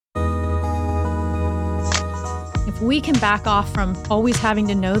If we can back off from always having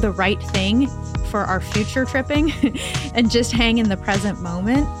to know the right thing for our future tripping and just hang in the present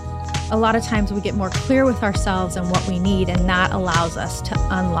moment, a lot of times we get more clear with ourselves and what we need, and that allows us to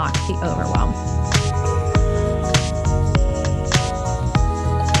unlock the overwhelm.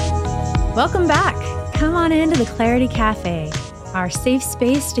 Welcome back. Come on into the Clarity Cafe, our safe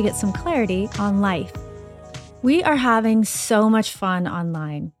space to get some clarity on life. We are having so much fun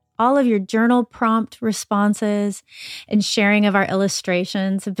online. All of your journal prompt responses and sharing of our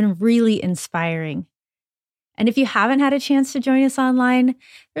illustrations have been really inspiring. And if you haven't had a chance to join us online,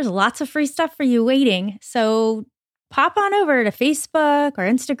 there's lots of free stuff for you waiting. So pop on over to Facebook or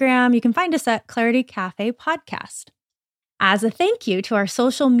Instagram. You can find us at Clarity Cafe Podcast. As a thank you to our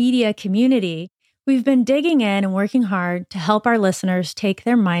social media community, we've been digging in and working hard to help our listeners take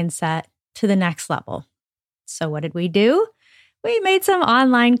their mindset to the next level. So what did we do? We made some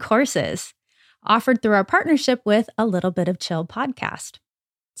online courses offered through our partnership with A Little Bit of Chill podcast.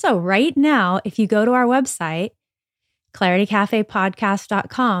 So right now, if you go to our website,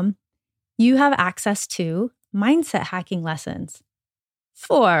 claritycafepodcast.com, you have access to mindset hacking lessons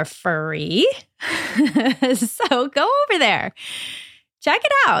for free. So go over there. Check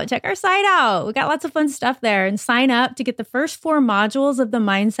it out. Check our site out. We got lots of fun stuff there, and sign up to get the first 4 modules of the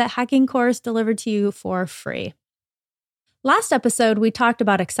mindset hacking course delivered to you for free. Last episode, we talked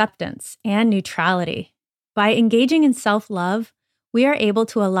about acceptance and neutrality. By engaging in self-love, we are able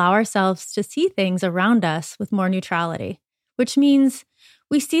to allow ourselves to see things around us with more neutrality, which means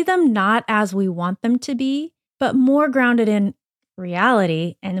we see them not as we want them to be, but more grounded in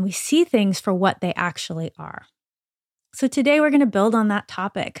reality, and we see things for what they actually are. So today we're going to build on that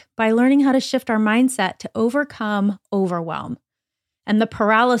topic by learning how to shift our mindset to overcome overwhelm and the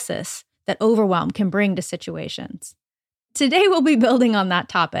paralysis that overwhelm can bring to situations. Today we'll be building on that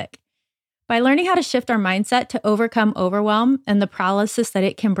topic. By learning how to shift our mindset to overcome overwhelm and the paralysis that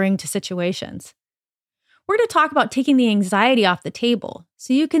it can bring to situations. We're going to talk about taking the anxiety off the table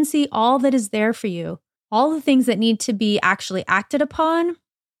so you can see all that is there for you, all the things that need to be actually acted upon,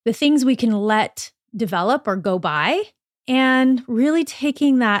 the things we can let develop or go by, and really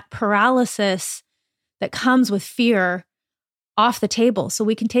taking that paralysis that comes with fear off the table so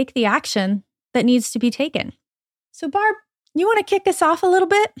we can take the action that needs to be taken. So Barb, you want to kick us off a little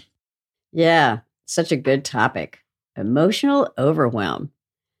bit? Yeah, such a good topic. Emotional overwhelm.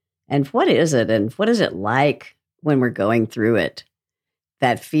 And what is it? And what is it like when we're going through it?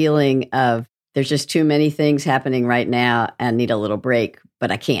 That feeling of there's just too many things happening right now and need a little break, but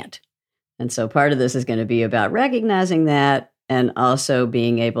I can't. And so part of this is going to be about recognizing that and also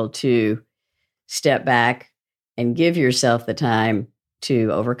being able to step back and give yourself the time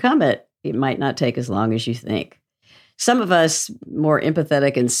to overcome it. It might not take as long as you think. Some of us more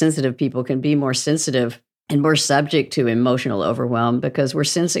empathetic and sensitive people can be more sensitive and more subject to emotional overwhelm because we're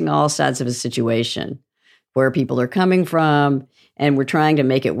sensing all sides of a situation, where people are coming from, and we're trying to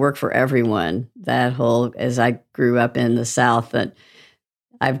make it work for everyone. That whole, as I grew up in the South, that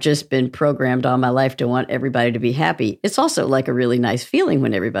I've just been programmed all my life to want everybody to be happy. It's also like a really nice feeling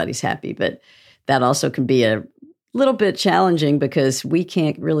when everybody's happy, but that also can be a little bit challenging because we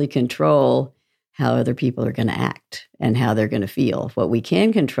can't really control how other people are going to act and how they're going to feel. What we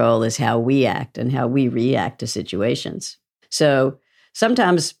can control is how we act and how we react to situations. So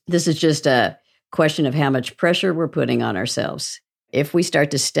sometimes this is just a question of how much pressure we're putting on ourselves. If we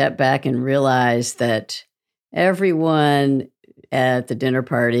start to step back and realize that everyone at the dinner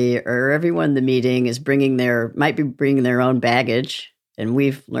party or everyone in the meeting might be bringing their own baggage, and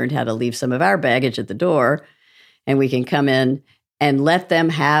we've learned how to leave some of our baggage at the door, and we can come in and let them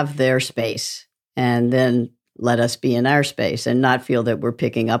have their space. And then let us be in our space and not feel that we're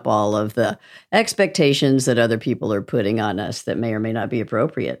picking up all of the expectations that other people are putting on us that may or may not be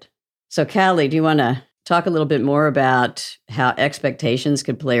appropriate. So, Callie, do you want to talk a little bit more about how expectations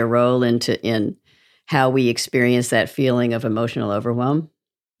could play a role in how we experience that feeling of emotional overwhelm?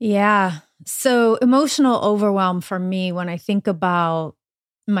 Yeah. So emotional overwhelm for me, when I think about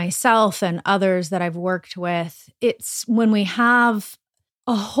myself and others that I've worked with, it's when we have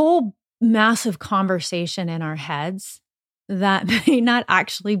a whole massive conversation in our heads that may not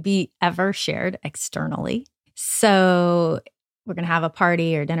actually be ever shared externally. So we're going to have a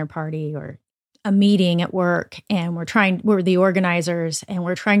party or dinner party or a meeting at work, and we're the organizers, and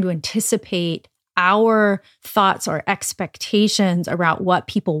we're trying to anticipate our thoughts or expectations around what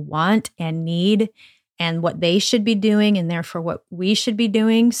people want and need and what they should be doing, and therefore what we should be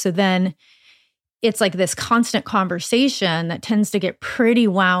doing. So then it's like this constant conversation that tends to get pretty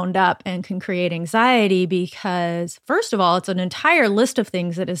wound up and can create anxiety because, first of all, it's an entire list of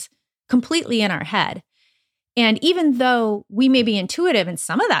things that is completely in our head. And even though we may be intuitive and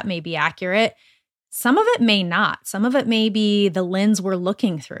some of that may be accurate, some of it may not. Some of it may be the lens we're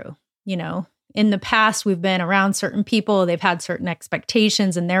looking through. In the past, we've been around certain people, they've had certain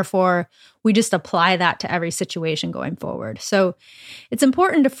expectations, and therefore we just apply that to every situation going forward. So it's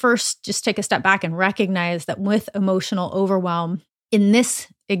important to first just take a step back and recognize that with emotional overwhelm, in this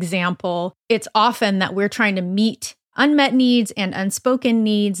example, it's often that we're trying to meet unmet needs and unspoken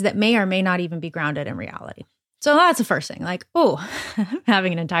needs that may or may not even be grounded in reality. So that's the first thing, like, oh, I'm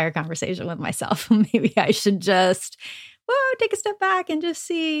having an entire conversation with myself. Maybe I should just take a step back and just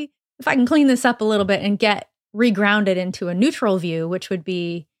see if I can clean this up a little bit and get regrounded into a neutral view, which would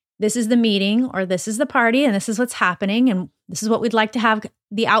be, this is the meeting or this is the party and this is what's happening and this is what we'd like to have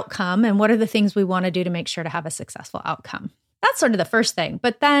the outcome and what are the things we want to do to make sure to have a successful outcome. That's sort of the first thing.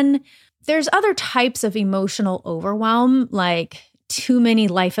 But then there's other types of emotional overwhelm, like too many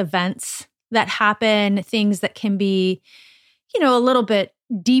life events that happen, things that can be, a little bit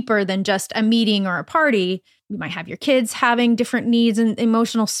deeper than just a meeting or a party. You might have your kids having different needs and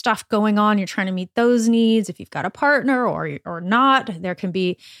emotional stuff going on. You're trying to meet those needs. If you've got a partner or not, there can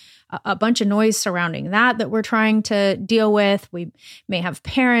be a bunch of noise surrounding that we're trying to deal with. We may have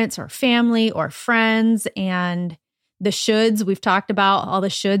parents or family or friends, and the shoulds. We've talked about all the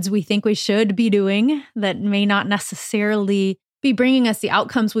shoulds we think we should be doing that may not necessarily be bringing us the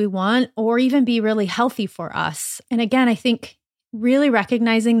outcomes we want or even be really healthy for us. And again, I think really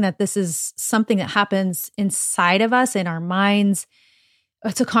recognizing that this is something that happens inside of us, in our minds,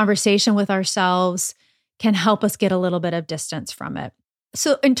 it's a conversation with ourselves, can help us get a little bit of distance from it.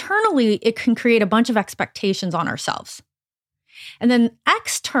 So internally, it can create a bunch of expectations on ourselves. And then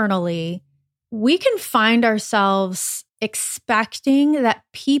externally, we can find ourselves expecting that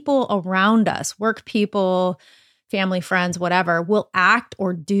people around us, work people, family, friends, whatever, will act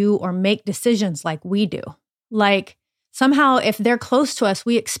or do or make decisions like we do. Like, somehow, if they're close to us,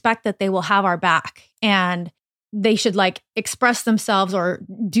 we expect that they will have our back and they should express themselves or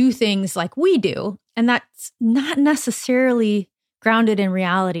do things like we do. And that's not necessarily grounded in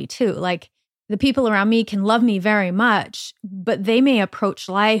reality too. Like, the people around me can love me very much, but they may approach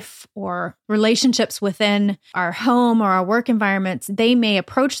life or relationships within our home or our work environments. They may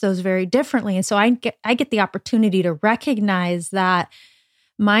approach those very differently. And so I get the opportunity to recognize that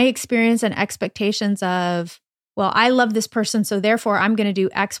my experience and expectations of, well, I love this person, so therefore I'm going to do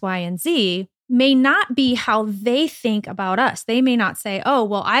X, Y, and Z, may not be how they think about us. They may not say, oh,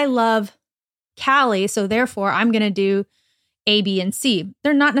 well, I love Callie, so therefore I'm going to do A, B, and C.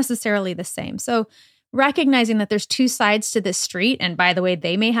 They're not necessarily the same. So recognizing that there's two sides to this street, and by the way,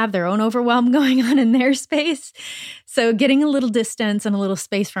 they may have their own overwhelm going on in their space. So getting a little distance and a little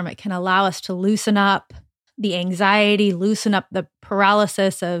space from it can allow us to loosen up the anxiety, loosen up the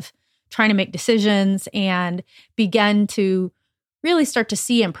paralysis of trying to make decisions, and begin to really start to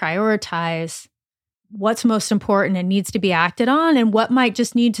see and prioritize what's most important and needs to be acted on and what might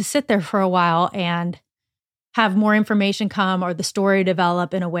just need to sit there for a while and have more information come or the story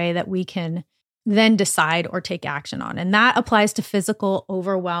develop in a way that we can then decide or take action on. And that applies to physical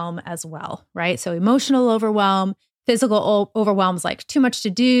overwhelm as well, right? So emotional overwhelm, physical overwhelm is like too much to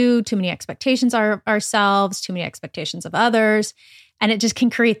do, too many expectations of ourselves, too many expectations of others. And it just can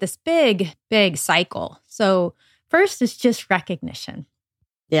create this big, big cycle. So first is just recognition.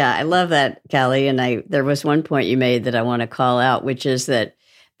 Yeah, I love that, Callie. And there was one point you made that I want to call out, which is that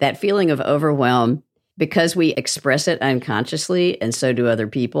feeling of overwhelm, because we express it unconsciously, and so do other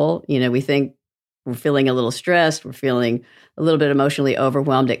people. We think we're feeling a little stressed, we're feeling a little bit emotionally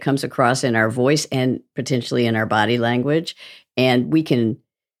overwhelmed. It comes across in our voice and potentially in our body language, and we can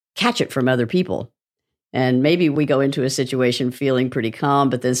catch it from other people. And maybe we go into a situation feeling pretty calm,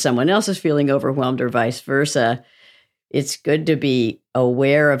 but then someone else is feeling overwhelmed or vice versa. It's good to be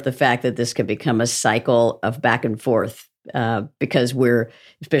aware of the fact that this could become a cycle of back and forth because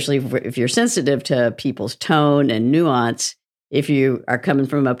especially if you're sensitive to people's tone and nuance, if you are coming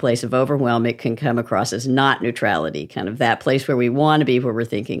from a place of overwhelm, it can come across as not neutrality, kind of that place where we want to be, where we're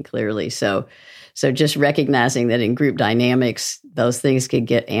thinking clearly. So just recognizing that in group dynamics, those things can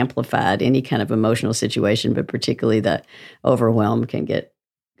get amplified, any kind of emotional situation, but particularly the overwhelm can get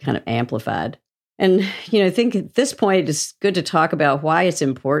kind of amplified. And, I think at this point, it's good to talk about why it's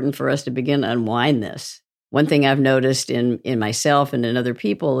important for us to begin to unwind this. One thing I've noticed in myself and in other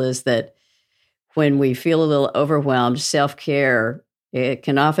people is that when we feel a little overwhelmed, self-care, it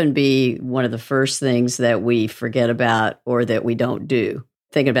can often be one of the first things that we forget about or that we don't do.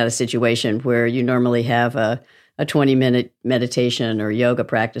 Thinking about a situation where you normally have a 20-minute meditation or yoga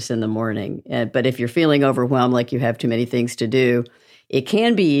practice in the morning. But if you're feeling overwhelmed, like you have too many things to do, it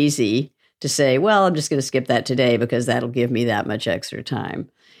can be easy to say, well, I'm just going to skip that today because that'll give me that much extra time.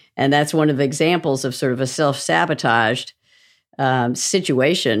 And that's one of the examples of sort of a self-sabotaged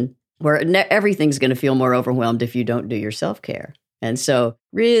situation where everything's going to feel more overwhelmed if you don't do your self-care. And so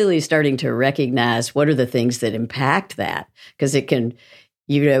really starting to recognize what are the things that impact that, because it can,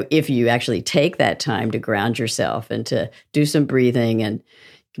 if you actually take that time to ground yourself and to do some breathing and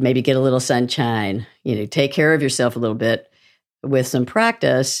maybe get a little sunshine, take care of yourself a little bit with some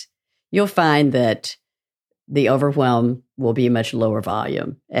practice, you'll find that the overwhelm will be much lower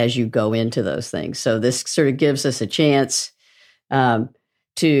volume as you go into those things. So this sort of gives us a chance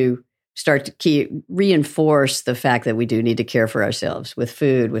to start to reinforce the fact that we do need to care for ourselves with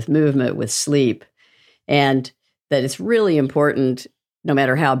food, with movement, with sleep, and that it's really important, no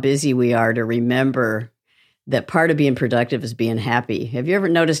matter how busy we are, to remember that part of being productive is being happy. Have you ever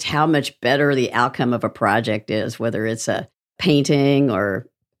noticed how much better the outcome of a project is, whether it's a painting or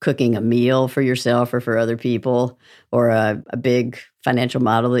cooking a meal for yourself or for other people, or a big financial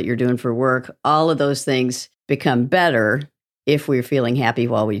model that you're doing for work? All of those things become better if we're feeling happy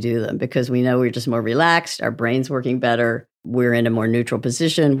while we do them, because we know we're just more relaxed, our brain's working better, we're in a more neutral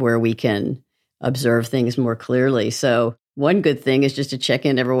position where we can observe things more clearly. So one good thing is just to check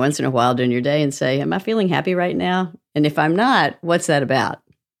in every once in a while during your day and say, am I feeling happy right now? And if I'm not, what's that about?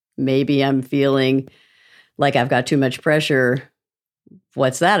 Maybe I'm feeling like I've got too much pressure.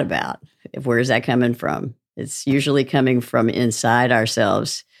 What's that about? Where is that coming from? It's usually coming from inside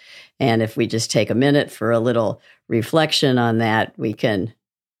ourselves. And if we just take a minute for a little reflection on that, we can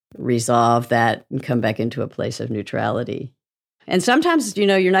resolve that and come back into a place of neutrality. And sometimes, you're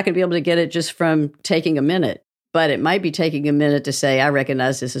not going to be able to get it just from taking a minute, but it might be taking a minute to say, I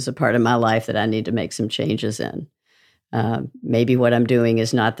recognize this is a part of my life that I need to make some changes in. Maybe what I'm doing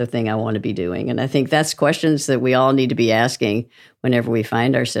is not the thing I want to be doing. And I think that's questions that we all need to be asking whenever we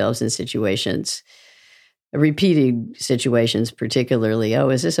find ourselves in situations, repeated situations particularly. Oh,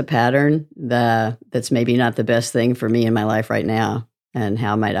 is this a pattern that's maybe not the best thing for me in my life right now? And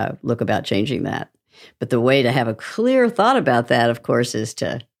how might I look about changing that? But the way to have a clear thought about that, of course, is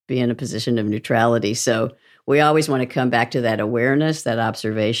to be in a position of neutrality. So we always want to come back to that awareness, that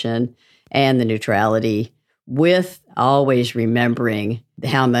observation, and the neutrality, with always remembering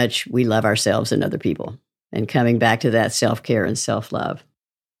how much we love ourselves and other people, and coming back to that self-care and self-love.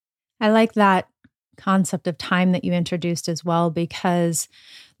 I like that concept of time that you introduced as well, because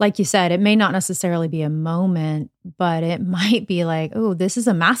like you said, it may not necessarily be a moment, but it might be like, oh, this is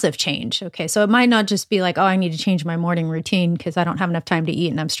a massive change. Okay. So it might not just be like, oh, I need to change my morning routine because I don't have enough time to eat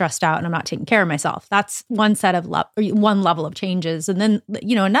and I'm stressed out and I'm not taking care of myself. That's one set of one level of changes. And then,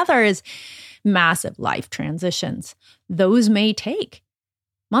 another is massive life transitions. Those may take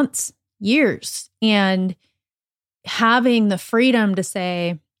months, years, and having the freedom to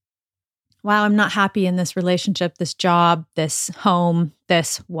say, wow, I'm not happy in this relationship, this job, this home,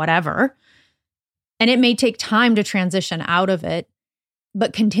 this whatever. And it may take time to transition out of it,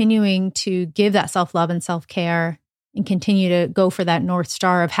 but continuing to give that self-love and self-care and continue to go for that North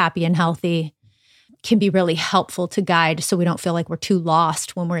Star of happy and healthy can be really helpful to guide, so we don't feel like we're too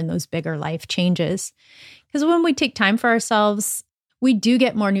lost when we're in those bigger life changes. Because when we take time for ourselves, we do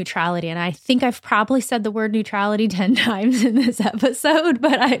get more neutrality. And I think I've probably said the word neutrality 10 times in this episode,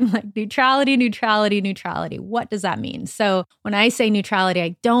 but I'm like, neutrality, neutrality, neutrality. What does that mean? So when I say neutrality,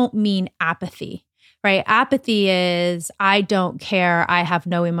 I don't mean apathy, right? Apathy is, I don't care. I have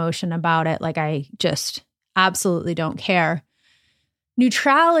no emotion about it. Like, I just absolutely don't care.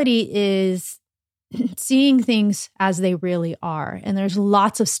 Neutrality is seeing things as they really are. And there's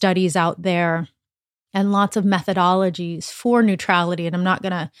lots of studies out there and lots of methodologies for neutrality. And I'm not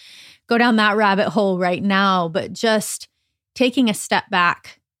going to go down that rabbit hole right now, but just taking a step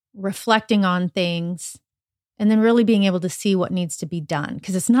back, reflecting on things, and then really being able to see what needs to be done,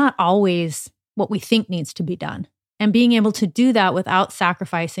 because it's not always what we think needs to be done. And being able to do that without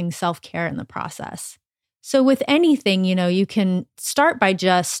sacrificing self-care in the process. So with anything, you can start by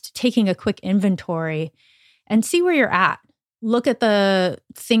just taking a quick inventory and see where you're at. Look at the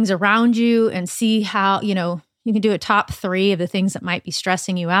things around you and see how, you can do a top 3 of the things that might be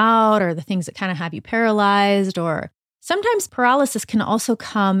stressing you out, or the things that kind of have you paralyzed. Or sometimes paralysis can also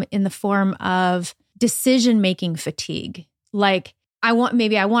come in the form of decision-making fatigue. Like, I want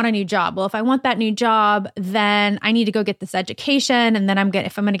a new job. Well, if I want that new job, then I need to go get this education. And then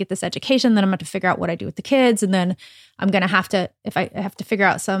if I'm going to get this education, then I'm going to figure out what I do with the kids. And then I'm going to have to, if I have to figure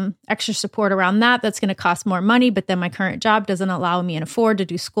out some extra support around that, that's going to cost more money. But then my current job doesn't allow me and afford to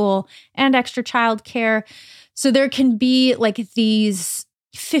do school and extra childcare. So there can be like these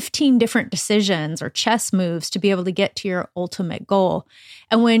 15 different decisions or chess moves to be able to get to your ultimate goal.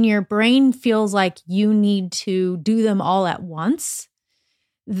 And when your brain feels like you need to do them all at once,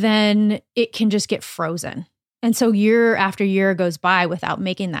 then it can just get frozen. And so year after year goes by without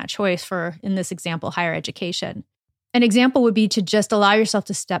making that choice for, in this example, higher education. An example would be to just allow yourself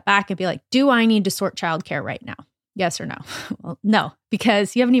to step back and be like, do I need to sort childcare right now? Yes or no? Well, no,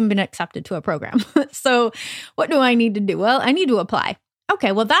 because you haven't even been accepted to a program. So what do I need to do? Well, I need to apply.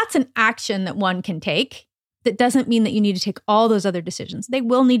 Okay, well, that's an action that one can take. That doesn't mean that you need to take all those other decisions. They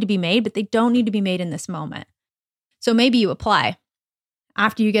will need to be made, but they don't need to be made in this moment. So maybe you apply.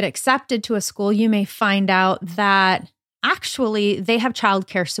 After you get accepted to a school, you may find out that actually they have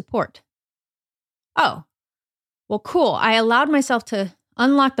childcare support. Oh, well, cool. I allowed myself to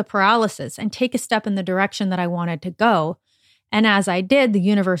unlock the paralysis and take a step in the direction that I wanted to go. And as I did, the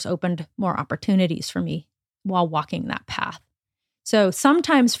universe opened more opportunities for me while walking that path. So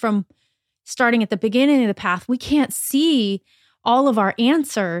sometimes from starting at the beginning of the path, we can't see all of our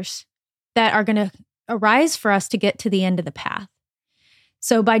answers that are going to arise for us to get to the end of the path.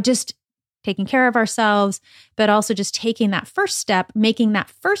 So by just taking care of ourselves, but also just taking that first step, making that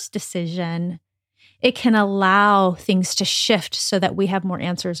first decision, it can allow things to shift so that we have more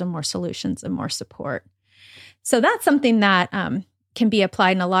answers and more solutions and more support. So that's something that can be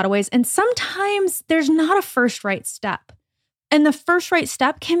applied in a lot of ways. And sometimes there's not a first right step. And the first right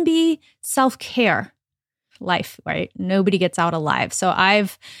step can be self-care. Life, right? Nobody gets out alive. So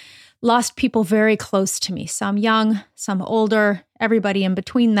I've lost people very close to me, some young, some older, everybody in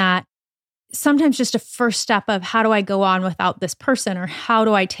between that. Sometimes just a first step of how do I go on without this person, or how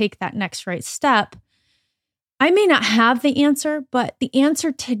do I take that next right step? I may not have the answer, but the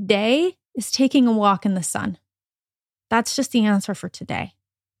answer today is taking a walk in the sun. That's just the answer for today.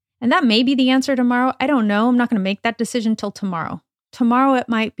 And that may be the answer tomorrow. I don't know. I'm not going to make that decision till tomorrow. Tomorrow, it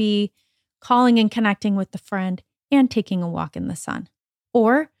might be calling and connecting with the friend and taking a walk in the sun,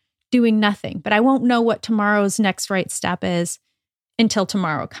 or doing nothing. But I won't know what tomorrow's next right step is until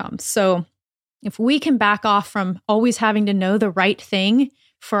tomorrow comes. So if we can back off from always having to know the right thing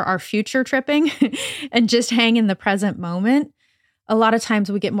for our future tripping and just hang in the present moment, a lot of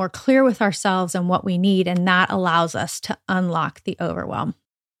times we get more clear with ourselves and what we need, and that allows us to unlock the overwhelm.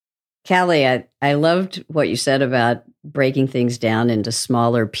 Callie, I loved what you said about breaking things down into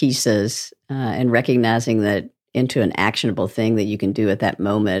smaller pieces and recognizing that into an actionable thing that you can do at that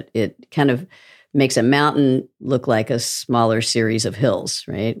moment. It kind of makes a mountain look like a smaller series of hills,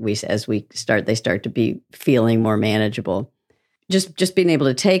 right? They start to be feeling more manageable. Just being able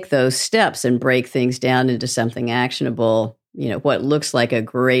to take those steps and break things down into something actionable, what looks like a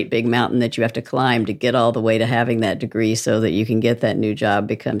great big mountain that you have to climb to get all the way to having that degree so that you can get that new job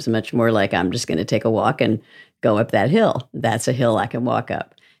becomes much more like, I'm just going to take a walk and go up that hill. That's a hill I can walk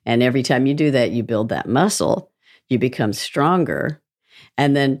up. And every time you do that, you build that muscle, you become stronger.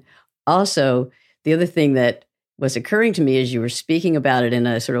 And then also the other thing that was occurring to me as you were speaking about it in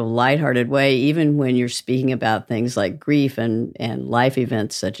a sort of lighthearted way, even when you're speaking about things like grief and life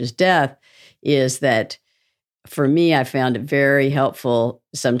events such as death, is that for me, I found it very helpful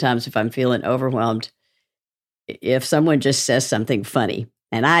sometimes if I'm feeling overwhelmed, if someone just says something funny.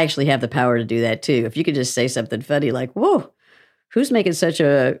 And I actually have the power to do that too. If you could just say something funny like, whoa, who's making such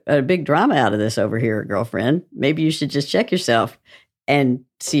a big drama out of this over here, girlfriend? Maybe you should just check yourself and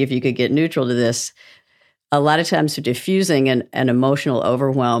see if you could get neutral to this. A lot of times diffusing an emotional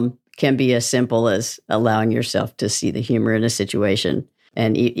overwhelm can be as simple as allowing yourself to see the humor in a situation.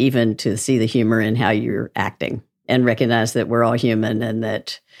 And even to see the humor in how you're acting and recognize that we're all human and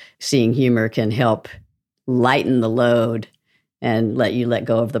that seeing humor can help lighten the load and let you let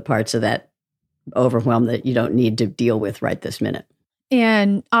go of the parts of that overwhelm that you don't need to deal with right this minute.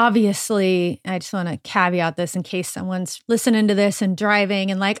 And obviously, I just want to caveat this in case someone's listening to this and driving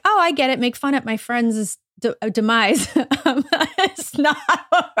and like, oh, I get it, make fun at my friend's demise. It's not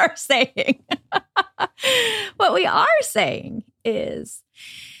what we're saying. What we are saying is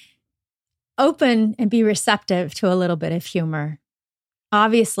open and be receptive to a little bit of humor.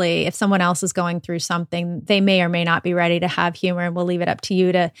 Obviously, if someone else is going through something, they may or may not be ready to have humor, and we'll leave it up to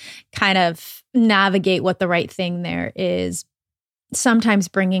you to kind of navigate what the right thing there is. Sometimes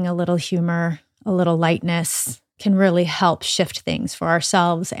bringing a little humor, a little lightness can really help shift things for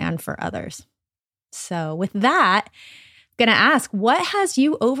ourselves and for others. So with that, I'm going to ask, what has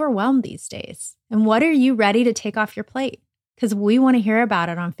you overwhelmed these days? And what are you ready to take off your plate? Because we want to hear about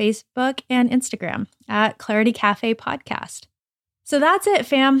it on Facebook and Instagram at Clarity Cafe Podcast. So that's it,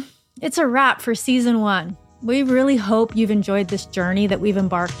 fam. It's a wrap for season 1. We really hope you've enjoyed this journey that we've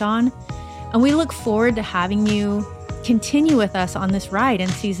embarked on. And we look forward to having you continue with us on this ride in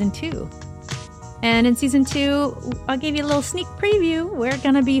season 2. And in season 2, I'll give you a little sneak preview. We're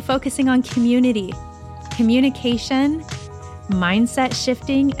going to be focusing on community, communication, mindset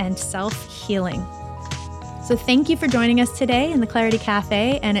shifting, and self-healing. So thank you for joining us today in the Clarity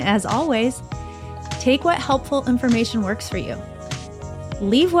Cafe. And as always, take what helpful information works for you.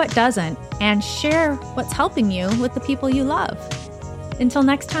 Leave what doesn't, and share what's helping you with the people you love. Until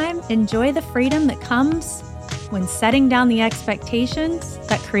next time, enjoy the freedom that comes when setting down the expectations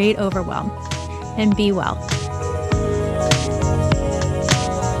that create overwhelm. And be well.